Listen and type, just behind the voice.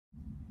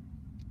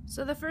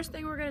So the first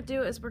thing we're going to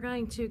do is we're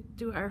going to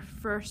do our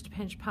first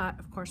pinch pot.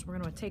 Of course, we're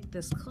going to take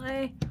this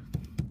clay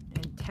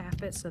and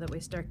tap it so that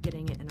we start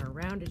getting it in a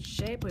rounded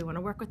shape. We want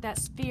to work with that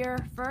sphere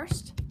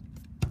first.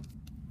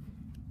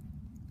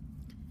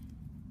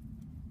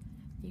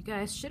 You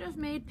guys should have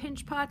made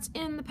pinch pots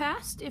in the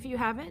past. If you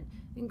haven't,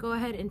 then go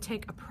ahead and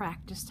take a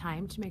practice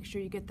time to make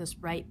sure you get this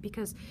right,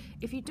 because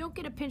if you don't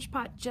get a pinch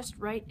pot just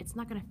right, it's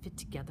not going to fit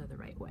together the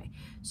right way.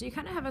 So you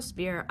kind of have a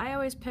sphere. I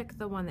always pick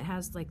the one that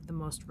has like the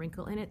most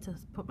wrinkle in it to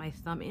put my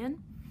thumb in,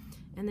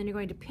 and then you're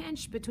going to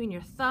pinch between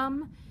your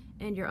thumb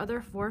and your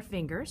other 4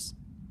 fingers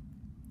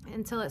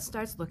until it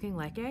starts looking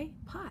like a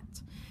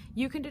pot.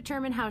 You can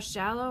determine how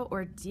shallow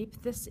or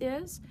deep this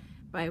is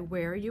by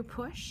where you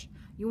push.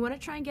 You want to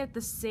try and get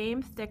the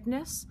same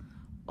thickness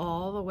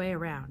all the way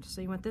around.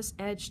 So you want this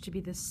edge to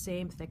be the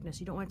same thickness.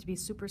 You don't want it to be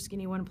super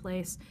skinny one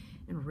place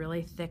and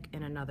really thick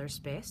in another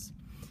space.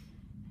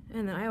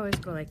 And then I always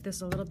go like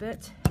this a little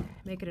bit,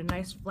 make it a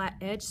nice flat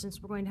edge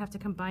since we're going to have to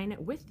combine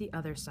it with the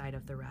other side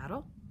of the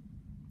rattle.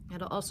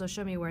 It'll also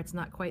show me where it's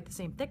not quite the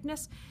same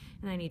thickness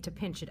and I need to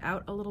pinch it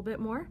out a little bit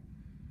more.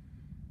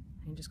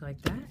 And just go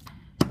like that.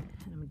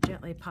 And I'm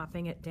gently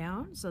popping it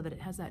down so that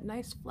it has that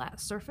nice flat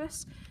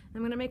surface.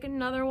 I'm going to make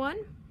another one.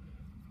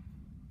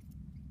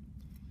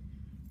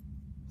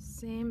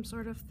 Same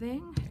sort of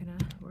thing. I'm going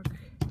to work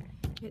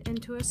it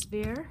into a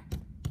sphere.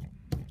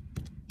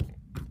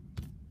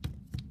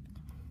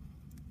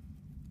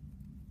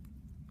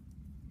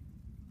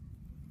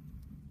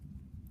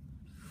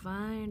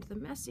 Find the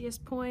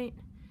messiest point,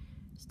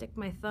 stick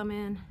my thumb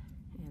in,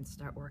 and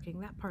start working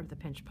that part of the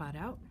pinch pot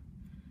out.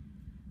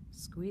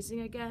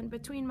 Squeezing again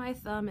between my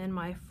thumb and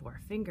my 4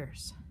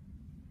 fingers.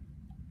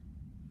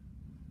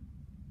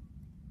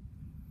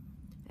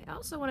 I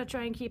also want to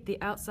try and keep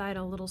the outside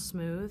a little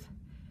smooth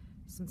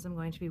since I'm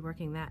going to be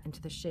working that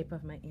into the shape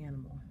of my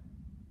animal.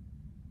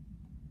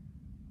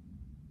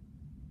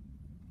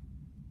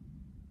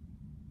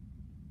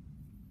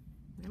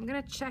 I'm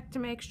going to check to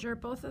make sure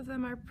both of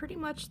them are pretty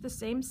much the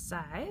same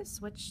size,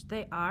 which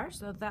they are,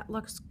 so that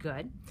looks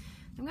good.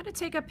 I'm going to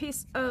take a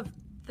piece of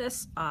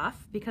this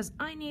off because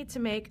I need to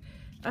make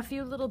a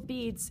few little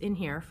beads in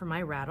here for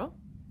my rattle.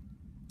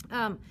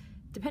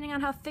 Depending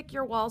on how thick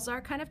your walls are,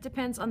 kind of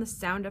depends on the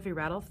sound of your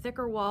rattle.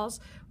 Thicker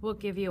walls will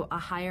give you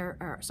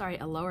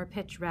a lower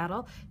pitch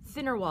rattle.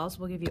 Thinner walls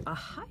will give you a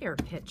higher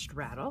pitched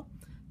rattle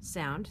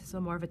sound, so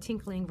more of a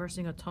tinkling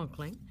versus a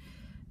twinkling.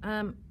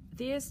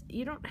 These,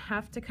 you don't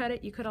have to cut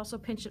it. You could also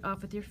pinch it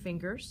off with your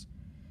fingers,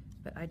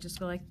 but I just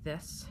go like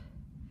this.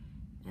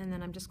 And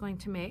then I'm just going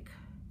to make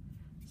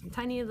some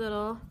tiny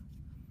little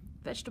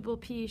vegetable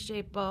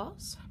pea-shaped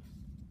balls.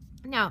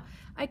 Now,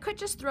 I could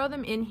just throw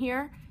them in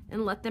here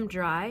and let them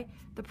dry.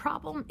 The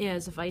problem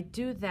is if I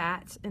do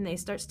that and they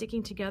start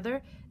sticking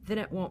together, then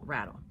it won't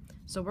rattle.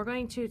 So we're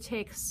going to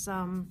take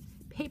some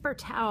paper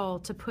towel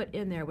to put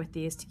in there with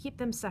these to keep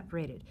them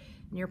separated.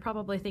 And you're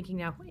probably thinking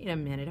now, wait a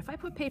minute, if I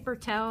put paper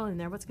towel in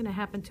there, what's going to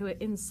happen to it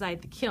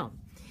inside the kiln?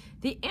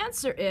 The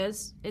answer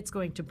is it's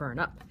going to burn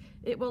up.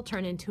 It will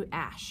turn into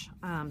ash.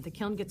 The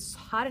kiln gets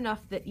hot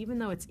enough that even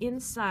though it's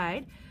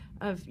inside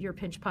of your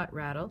pinch pot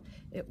rattle,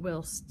 it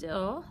will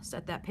still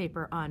set that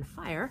paper on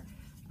fire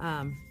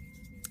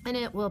and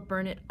it will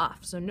burn it off.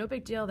 So no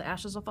big deal, the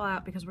ashes will fall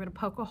out because we're going to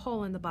poke a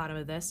hole in the bottom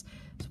of this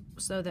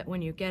so that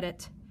when you get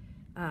it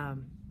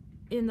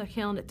in the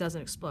kiln, it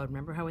doesn't explode.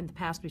 Remember how in the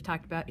past we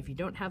talked about if you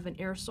don't have an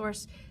air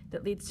source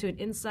that leads to an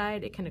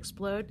inside, it can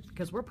explode?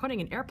 Because we're putting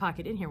an air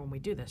pocket in here when we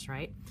do this,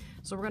 right?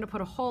 So we're going to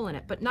put a hole in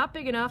it, but not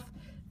big enough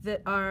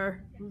that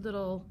our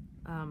little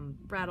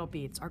rattle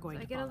beads are going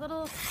to fall. I get a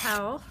little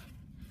towel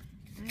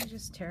and I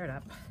just tear it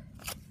up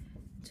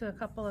to a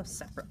couple of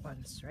separate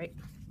ones, right?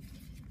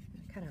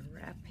 Kind of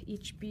wrap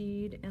each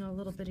bead in a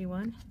little bitty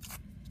one,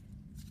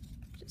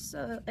 just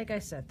so that, like I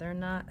said,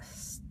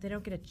 they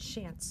don't get a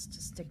chance to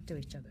stick to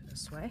each other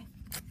this way.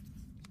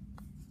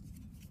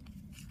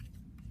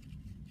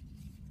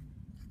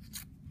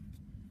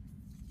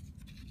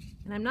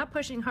 And I'm not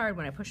pushing hard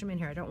when I push them in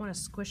here. I don't want to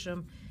squish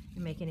them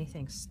and make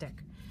anything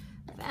stick.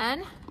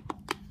 Then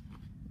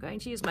I'm going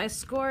to use my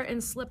score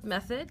and slip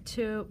method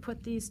to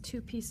put these 2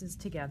 pieces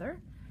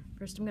together.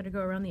 First I'm going to go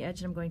around the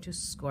edge and I'm going to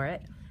score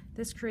it.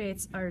 This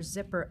creates our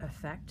zipper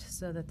effect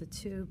so that the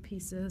 2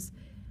 pieces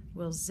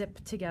will zip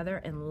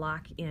together and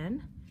lock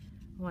in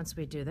once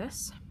we do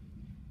this.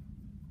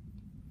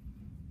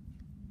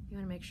 You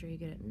want to make sure you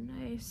get it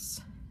nice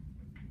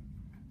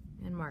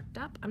and marked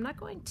up. I'm not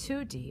going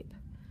too deep.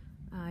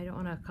 I don't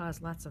want to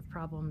cause lots of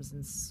problems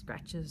and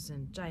scratches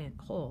and giant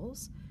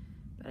holes,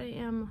 but I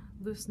am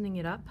loosening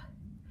it up.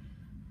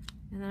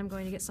 And then I'm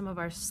going to get some of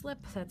our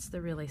slip, that's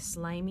the really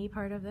slimy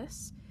part of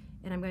this.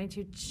 And I'm going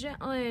to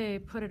gently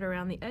put it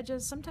around the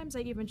edges. Sometimes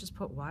I even just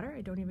put water.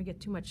 I don't even get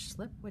too much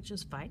slip, which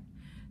is fine.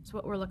 That's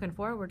what we're looking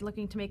for. We're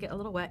looking to make it a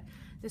little wet.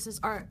 This is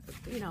our,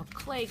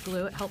 clay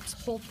glue. It helps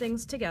hold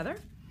things together.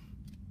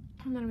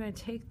 And then I'm going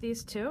to take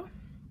these 2,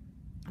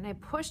 and I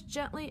push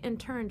gently and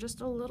turn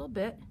just a little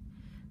bit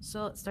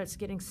so it starts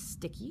getting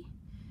sticky.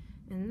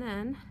 And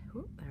then,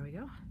 there we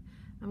go.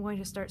 I'm going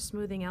to start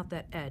smoothing out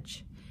that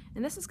edge.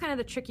 And this is kind of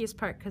the trickiest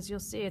part because you'll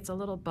see it's a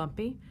little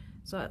bumpy.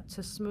 So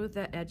to smooth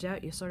that edge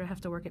out, you sort of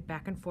have to work it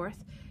back and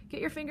forth.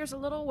 Get your fingers a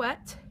little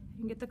wet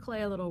and get the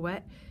clay a little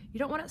wet. You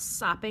don't want it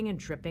sopping and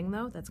dripping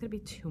though. That's going to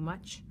be too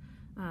much.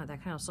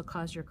 That can also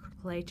cause your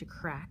clay to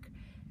crack.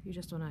 You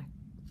just want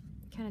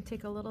to kind of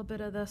take a little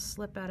bit of the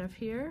slip out of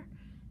here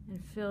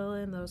and fill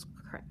in those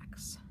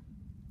cracks.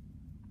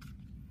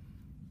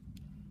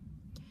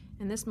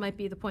 And this might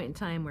be the point in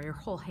time where your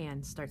whole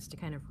hand starts to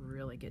kind of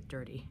really get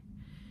dirty.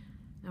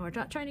 Now we're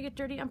not trying to get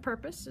dirty on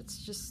purpose, it's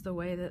just the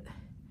way that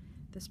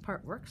this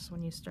part works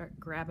when you start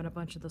grabbing a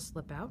bunch of the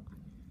slip out.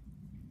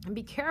 And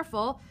be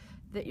careful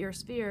that your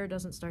sphere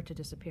doesn't start to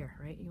disappear,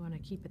 right? You want to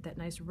keep it that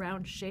nice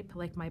round shape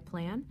like my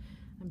plan.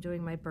 I'm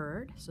doing my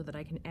bird so that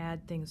I can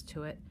add things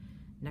to it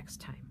next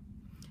time.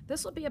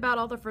 This will be about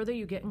all the further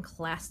you get in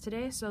class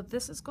today. So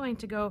this is going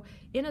to go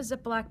in a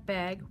Ziploc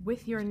bag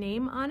with your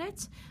name on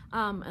it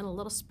and a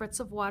little spritz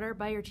of water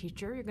by your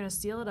teacher. You're going to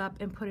seal it up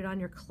and put it on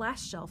your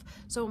class shelf.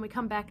 So when we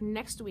come back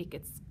next week,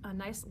 it's a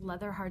nice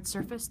leather hard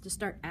surface to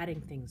start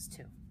adding things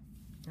to.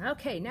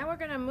 Okay, now we're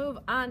going to move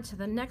on to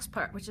the next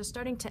part, which is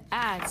starting to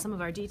add some of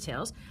our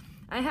details.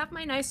 I have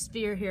my nice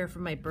sphere here for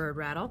my bird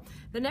rattle.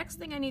 The next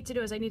thing I need to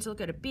do is I need to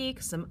look at a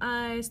beak, some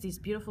eyes, these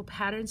beautiful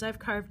patterns I've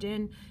carved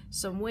in,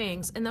 some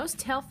wings, and those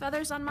tail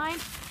feathers on mine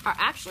are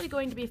actually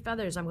going to be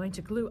feathers I'm going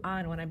to glue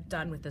on when I'm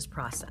done with this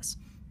process.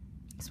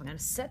 So I'm going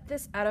to set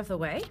this out of the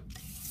way,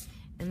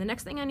 and the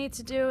next thing I need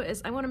to do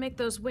is I want to make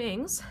those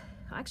wings.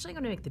 Actually, I'm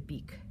going to make the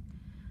beak.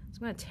 So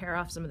I'm going to tear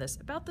off some of this,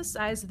 about the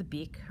size of the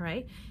beak,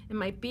 right? And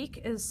my beak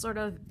is sort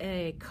of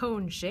a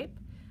cone shape,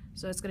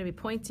 so it's going to be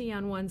pointy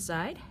on one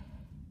side.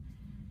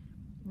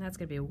 And that's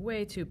going to be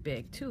way too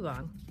big, too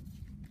long.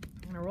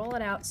 I'm going to roll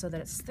it out so that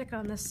it's thick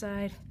on this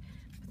side,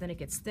 but then it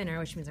gets thinner,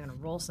 which means I'm going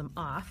to roll some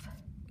off.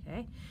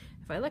 Okay.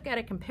 If I look at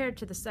it compared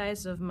to the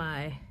size of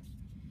my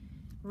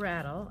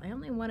rattle, I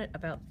only want it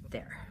about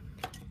there.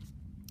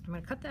 I'm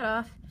going to cut that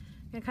off.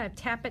 I'm going to kind of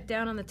tap it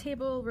down on the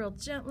table real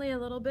gently a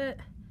little bit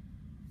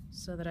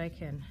so that I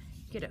can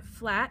get it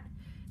flat,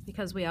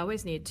 because we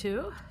always need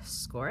to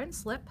score and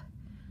slip.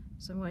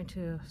 So I'm going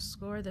to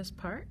score this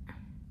part.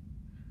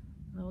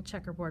 Little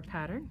checkerboard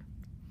pattern,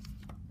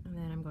 and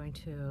then I'm going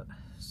to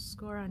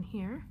score on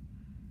here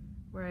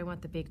where I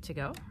want the beak to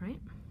go, right?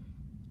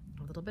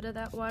 A little bit of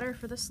that water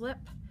for the slip,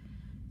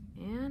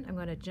 and I'm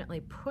going to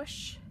gently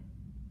push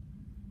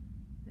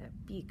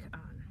that beak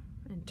on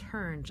and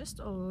turn just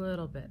a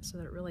little bit so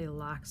that it really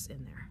locks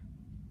in there.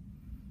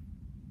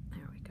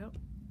 There we go.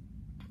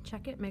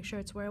 Check it, make sure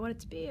it's where I want it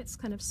to be. It's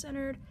kind of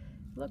centered.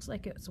 It looks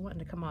like it's wanting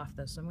to come off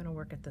though, so I'm going to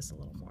work at this a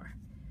little more.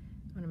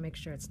 I want to make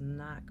sure it's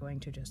not going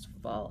to just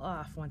fall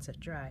off once it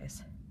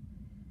dries.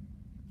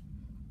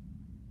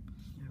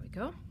 There we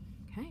go.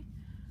 Okay,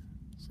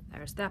 so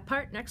there's that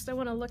part. Next I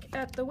want to look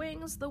at the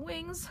wings. The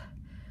wings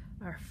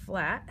are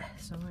flat,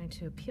 so I'm going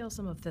to peel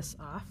some of this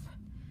off,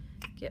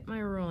 get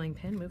my rolling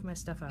pin, move my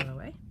stuff out of the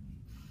way.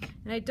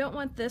 And I don't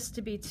want this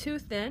to be too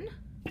thin.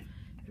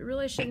 It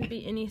really shouldn't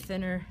be any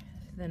thinner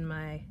than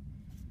my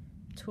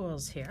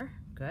tools here.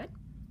 Good.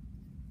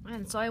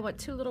 And so I want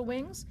two little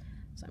wings.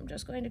 So I'm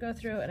just going to go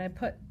through and I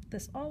put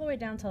this all the way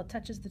down till it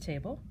touches the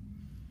table,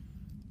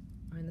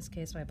 or in this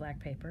case my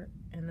black paper,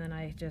 and then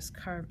I just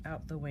carve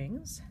out the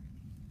wings.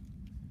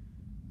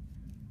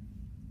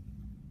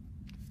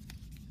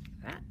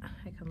 That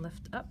I can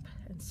lift up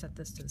and set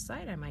this to the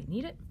side. I might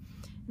need it.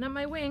 Now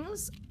my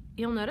wings,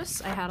 you'll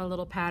notice I had a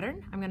little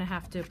pattern I'm going to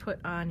have to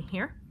put on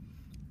here.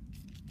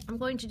 I'm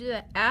going to do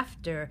that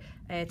after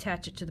I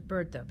attach it to the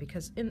bird though,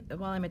 because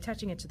while I'm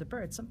attaching it to the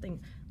bird, something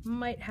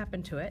might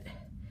happen to it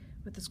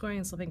with the scoring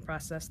and slipping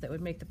process that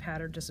would make the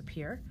pattern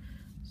disappear.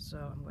 So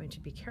I'm going to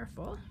be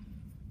careful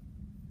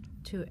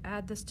to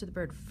add this to the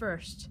bird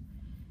first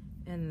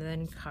and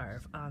then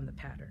carve on the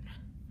pattern.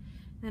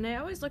 And I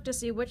always look to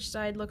see which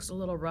side looks a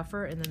little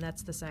rougher, and then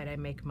that's the side I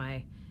make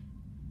my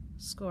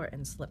score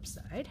and slip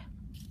side.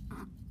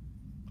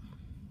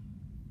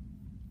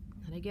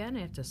 And again,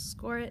 I have to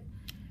score it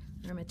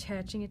where I'm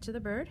attaching it to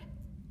the bird.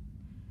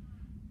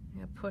 I'm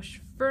going to push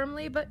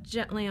firmly but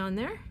gently on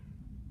there.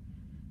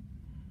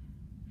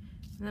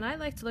 And then I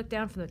like to look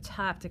down from the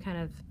top to kind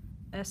of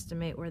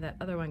estimate where that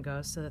other one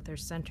goes so that they're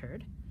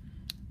centered.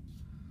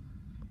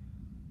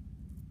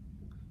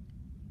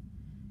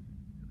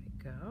 There we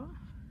go.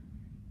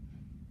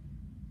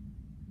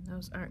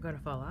 Those aren't going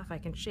to fall off. I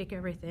can shake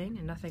everything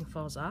and nothing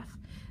falls off.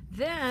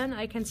 Then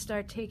I can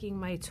start taking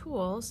my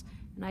tools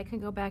and I can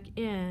go back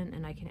in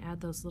and I can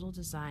add those little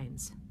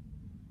designs.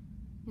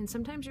 And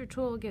sometimes your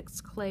tool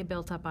gets clay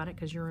built up on it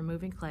because you're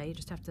removing clay. You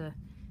just have to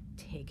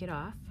take it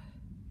off.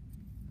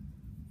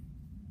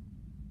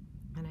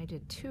 And I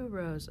did 2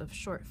 rows of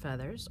short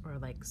feathers, or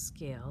like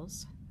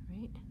scales,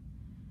 right?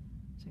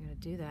 So I'm going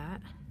to do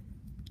that.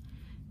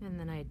 And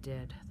then I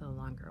did the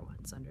longer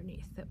ones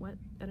underneath that went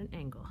at an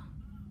angle.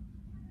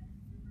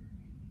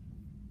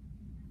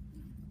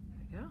 There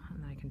we go.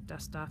 And then I can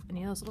dust off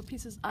any of those little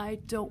pieces I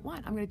don't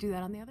want. I'm going to do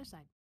that on the other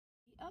side.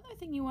 other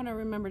thing you want to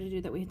remember to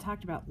do that we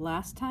talked about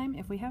last time,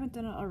 if we haven't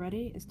done it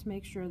already, is to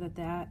make sure that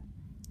that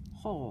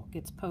hole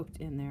gets poked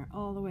in there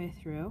all the way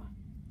through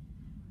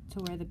to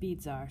where the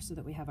beads are, so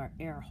that we have our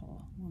air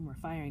hole when we're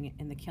firing it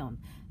in the kiln.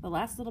 The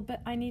last little bit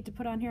I need to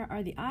put on here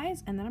are the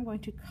eyes, and then I'm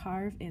going to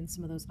carve in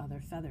some of those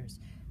other feathers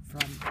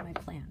from my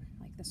plan,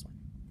 like this one.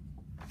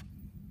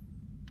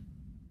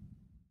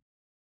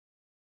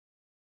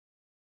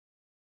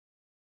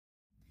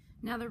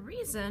 Now the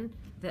reason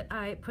that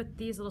I put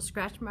these little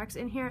scratch marks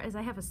in here is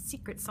I have a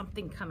secret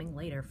something coming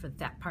later for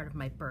that part of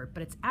my bird,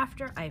 but it's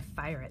after I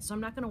fire it, so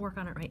I'm not going to work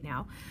on it right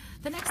now.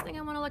 The next thing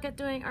I want to look at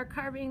doing are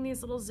carving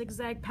these little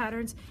zigzag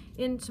patterns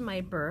into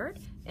my bird,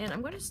 and I'm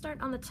going to start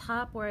on the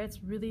top where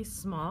it's really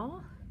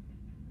small.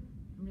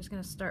 I'm just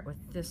going to start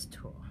with this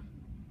tool.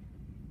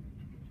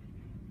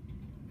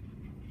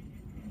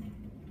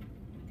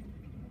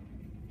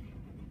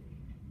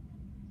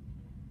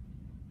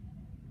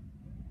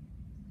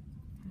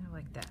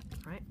 Like that,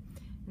 right?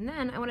 And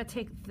then I want to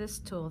take this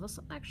tool. This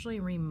will actually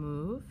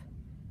remove,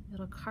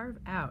 it'll carve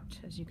out,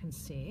 as you can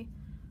see,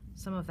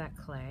 some of that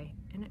clay,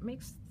 and it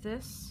makes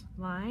this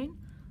line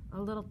a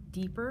little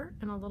deeper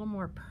and a little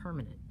more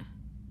permanent.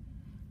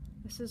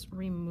 This is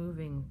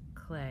removing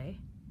clay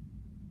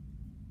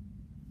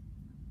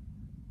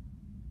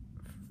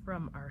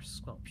from our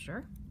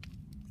sculpture.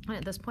 And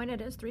at this point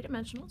it is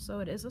three-dimensional, so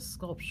it is a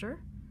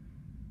sculpture.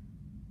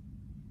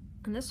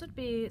 And this would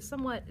be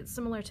somewhat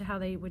similar to how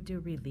they would do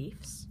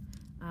reliefs.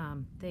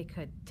 They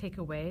could take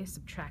away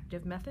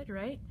subtractive method,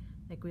 right?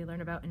 Like we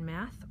learn about in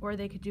math, or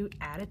they could do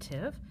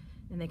additive,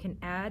 and they can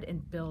add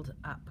and build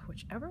up.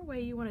 Whichever way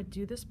you want to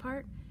do this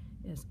part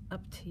is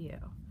up to you.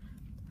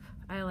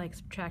 I like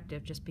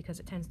subtractive just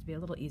because it tends to be a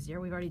little easier.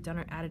 We've already done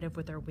our additive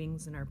with our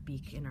wings and our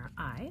beak and our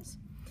eyes.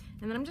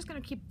 And then I'm just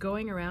going to keep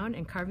going around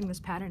and carving this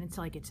pattern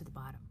until I get to the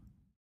bottom.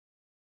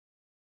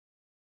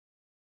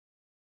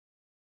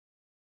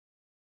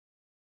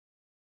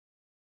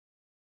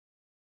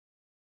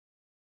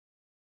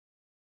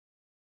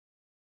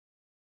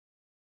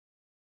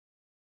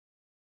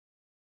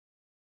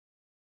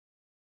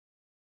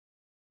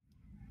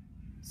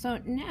 So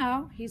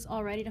now he's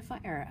all ready to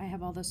fire. I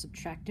have all the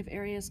subtractive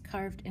areas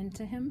carved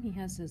into him. He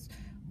has his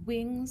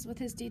wings with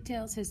his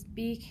details, his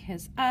beak,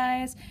 his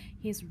eyes.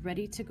 He's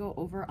ready to go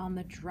over on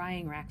the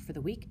drying rack for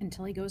the week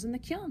until he goes in the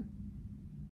kiln.